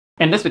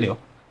In this video,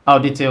 I'll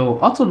detail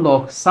how to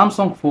lock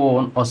Samsung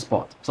phone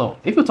hotspot. So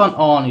if you turn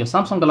on your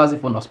Samsung Galaxy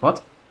phone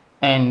hotspot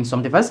and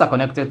some devices are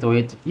connected to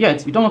it,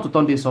 yet you don't want to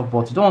turn this off,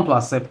 but you don't want to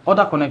accept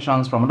other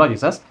connections from other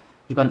users,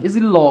 you can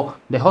easily lock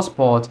the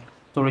hotspot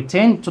to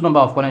retain the number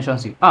of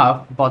connections you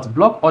have, but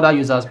block other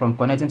users from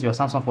connecting to your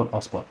Samsung phone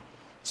hotspot.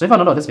 So if you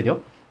enjoyed this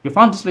video, you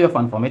found this video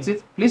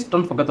informative, please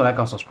don't forget to like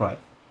and subscribe.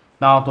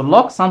 Now, to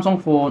lock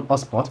Samsung phone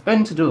hotspot, all you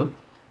need to do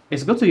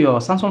is go to your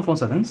Samsung phone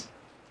settings.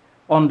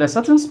 On the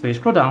settings page,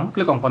 scroll down,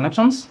 click on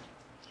connections,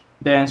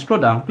 then scroll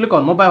down, click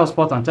on mobile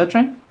hotspot and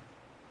tethering,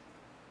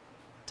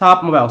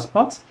 tap mobile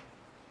hotspot,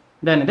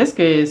 then in this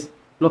case,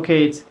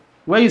 locate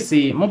where you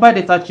see mobile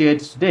data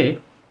shared today,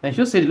 then you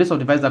should see the list of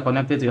devices that are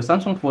connected to your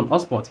Samsung phone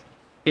hotspot.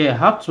 Here I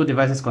have 2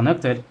 devices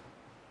connected,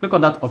 click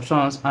on that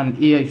options, and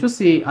here you should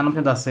see an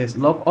option that says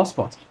lock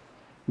hotspot.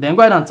 Then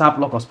go ahead and tap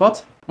lock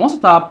hotspot. Once you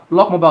tap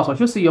lock mobile hotspot, you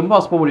should see your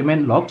mobile hotspot will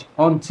remain locked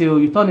until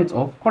you turn it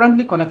off.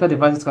 Currently connected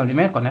devices can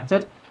remain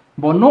connected,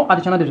 but no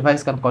additional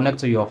device can connect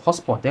to your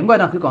hotspot. Then go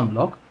ahead and click on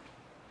lock.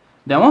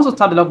 Then once you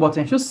tap the lock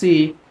button, you should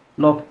see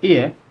lock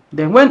here.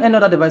 Then when any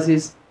other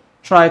devices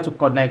try to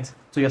connect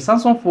to your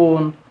Samsung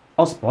phone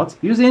hotspot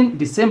using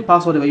the same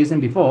password they were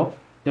using before,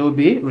 they will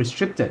be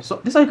restricted. So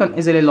this is how you can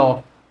easily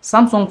lock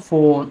Samsung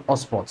phone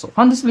hotspot. So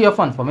find this video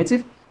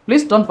informative.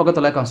 Please don't forget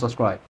to like and subscribe.